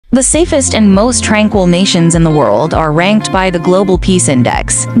The safest and most tranquil nations in the world are ranked by the Global Peace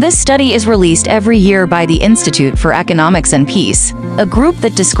Index. This study is released every year by the Institute for Economics and Peace, a group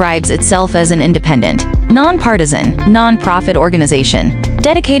that describes itself as an independent, non-partisan, non-profit organization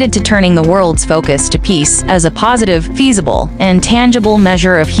dedicated to turning the world's focus to peace as a positive, feasible, and tangible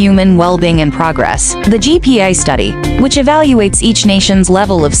measure of human well-being and progress. The GPI study, which evaluates each nation's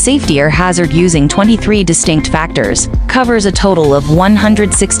level of safety or hazard using 23 distinct factors, covers a total of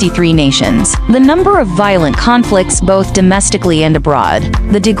 163 nations. The number of violent conflicts both domestically and abroad,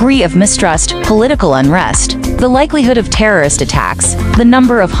 the degree of mistrust, political unrest, the likelihood of terrorist attacks, the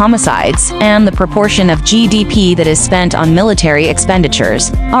number of homicides, and the proportion of GDP that is spent on military expenditures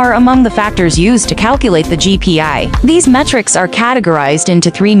are among the factors used to calculate the GPI. These metrics are categorized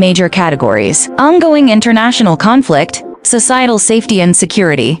into three major categories: ongoing international conflict, societal safety and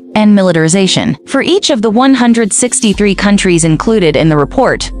security, and militarization. For each of the 163 countries included in the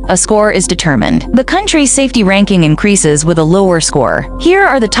report, a score is determined. The country's safety ranking increases with a lower score. Here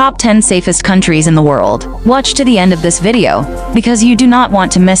are the top 10 safest countries in the world. Watch to the end of this video, because you do not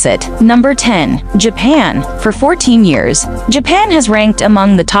want to miss it. Number 10. Japan. For 14 years, Japan has ranked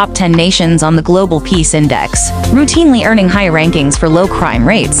among the top 10 nations on the Global Peace Index, routinely earning high rankings for low crime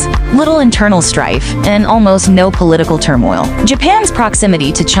rates, little internal strife, and almost no political turmoil. Japan's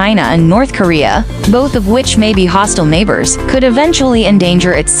proximity to China and North Korea, both of which may be hostile neighbors, could eventually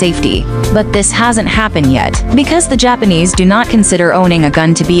endanger its safety. But this hasn't happened yet. Because the Japanese do not consider owning a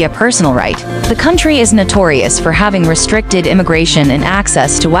gun to be a personal right, the country is notorious for having restricted immigration and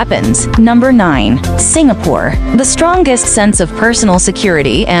access to weapons. Number 9. Singapore. The strongest sense of personal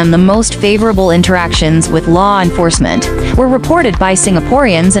security and the most favorable interactions with law enforcement were reported by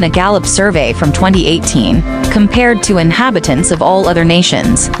Singaporeans in a Gallup survey from 2018, compared to inhabitants of all other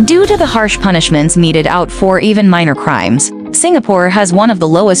nations. Due to the harsh punishments meted out for even minor crimes, Singapore has one of the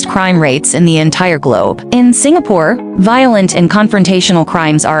lowest crime rates in the entire globe. In Singapore, violent and confrontational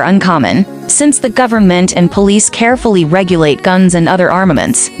crimes are uncommon, since the government and police carefully regulate guns and other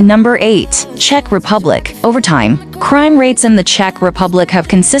armaments. Number 8. Czech Republic. Over time, crime rates in the Czech Republic have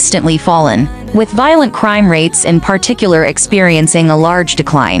consistently fallen, with violent crime rates in particular experiencing a large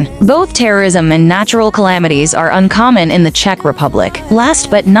decline. Both terrorism and natural calamities are uncommon in the Czech Republic. Last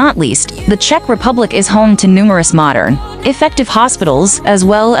but not least, the Czech Republic is home to numerous modern, effective hospitals, as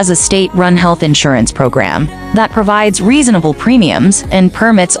well as a state-run health insurance program that provides reasonable premiums and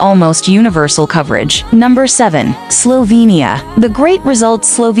permits almost universal coverage. Number 7. Slovenia. The great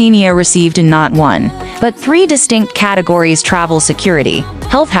results Slovenia received in not one, but three distinct categories: travel security,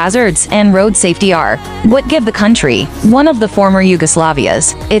 health hazards, and road safety are what give the country, one of the former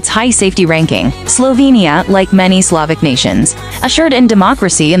Yugoslavias, its high safety ranking. Slovenia, like many Slavic nations, ushered in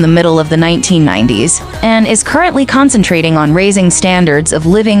democracy in the middle of the 1990s and is currently concentrating on raising standards of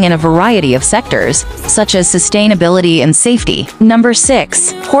living in a variety of sectors, such as sustainability and safety. Number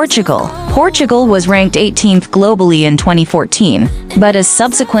 6. Portugal. Portugal was ranked 18th globally in 2014, but has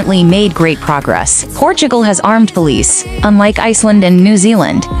subsequently made great progress. Portugal has armed police, unlike Iceland and New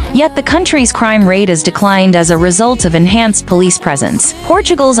Zealand, yet the country's crime rate has declined as a result of enhanced police presence.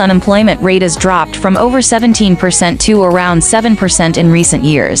 Portugal's unemployment rate has dropped from over 17% to around 7% in recent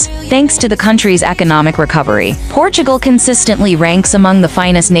years, thanks to the country's economic recovery. Portugal consistently ranks among the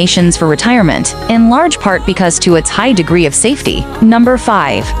finest nations for retirement, in large part because to its high degree of safety. Number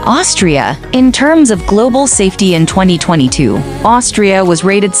 5. Austria. In terms of global safety in 2022, Austria was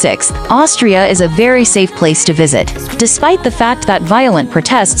rated 6th. Austria is a very safe place to visit, despite the fact that violent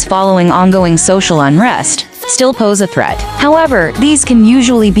protests following ongoing social unrest still pose a threat. However, these can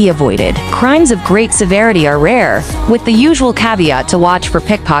usually be avoided. Crimes of great severity are rare, with the usual caveat to watch for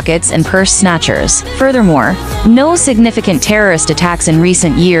pickpockets and purse snatchers. Furthermore, no significant terrorist attacks in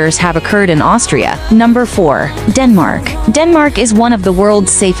recent years have occurred in Austria. Number 4. Denmark. Denmark is one of the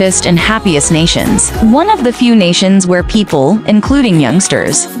world's safest and happiest nations. One of the few nations where people, including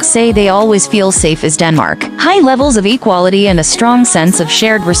youngsters, say they always feel safe is Denmark. High levels of equality and a strong sense of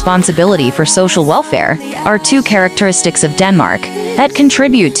shared responsibility for social welfare are two characteristics of Denmark that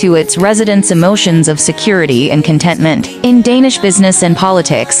contribute to its residents' emotions of security and contentment. In Danish business and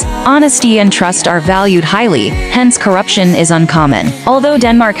politics, honesty and trust are valued highly, hence corruption is uncommon. Although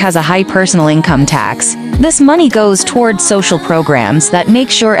Denmark has a high personal income tax, this money goes towards social programs that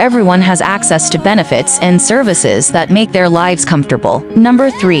make sure everyone has access to benefits and services that make their lives comfortable. Number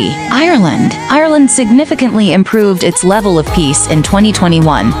 3. Ireland. Ireland significantly improved its level of peace in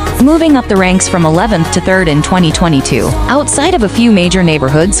 2021, moving up the ranks from 11th to 3rd in 2022. Outside of a few major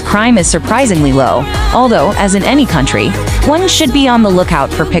neighborhoods, crime is surprisingly low. Although, as in any country, one should be on the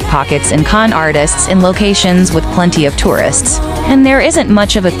lookout for pickpockets and con artists in locations with plenty of tourists. And there isn't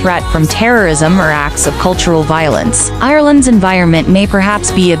much of a threat from terrorism or acts of cultural violence. Ireland's environment may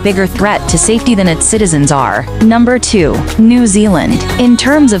perhaps be a bigger threat to safety than its citizens are. Number 2. New Zealand. In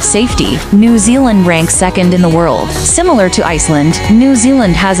terms of safety, New Zealand ranks second in the world. Similar to Iceland, New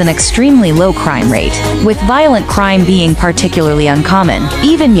Zealand has an extremely low crime rate, with violent crime being particularly uncommon.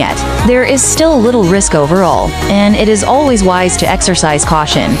 Even yet, there is still little risk overall, and it is always wise to exercise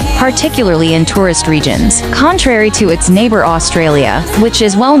caution, particularly in tourist regions. Contrary to its neighbor Australia, which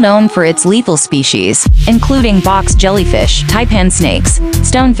is well known for its lethal species, including box jellyfish, taipan snakes,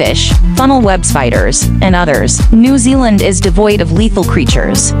 stonefish, funnel web spiders, and others, New Zealand is devoid of lethal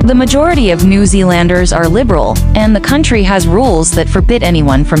creatures. The majority of New Zealanders are liberal, and the country has rules that forbid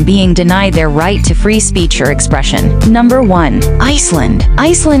anyone from being denied their right to free speech or expression. Number 1. Iceland.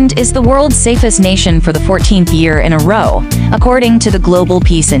 Iceland is the world's safest nation for the 14th year in a row, according to the Global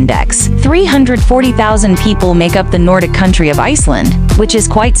Peace Index. 340,000 people make up the Nordic country of Iceland, which is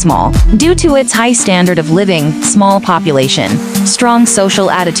quite small. Due to its high standard of living, small population, strong social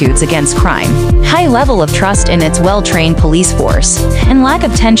attitudes against crime, high level of trust in its well-trained police force, and lack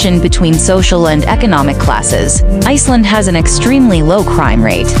of tension between social and economic classes, Iceland has an extremely low crime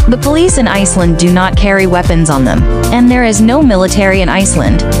rate. The police in Iceland do not carry weapons on them, and there is no military in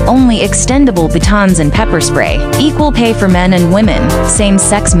Iceland, only extendable batons and pepper spray. Equal pay for men and women,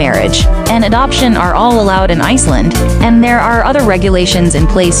 same-sex marriage, and adoption are all allowed in Iceland, and there are other regulations in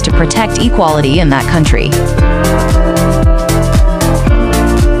place to protect equality in that country.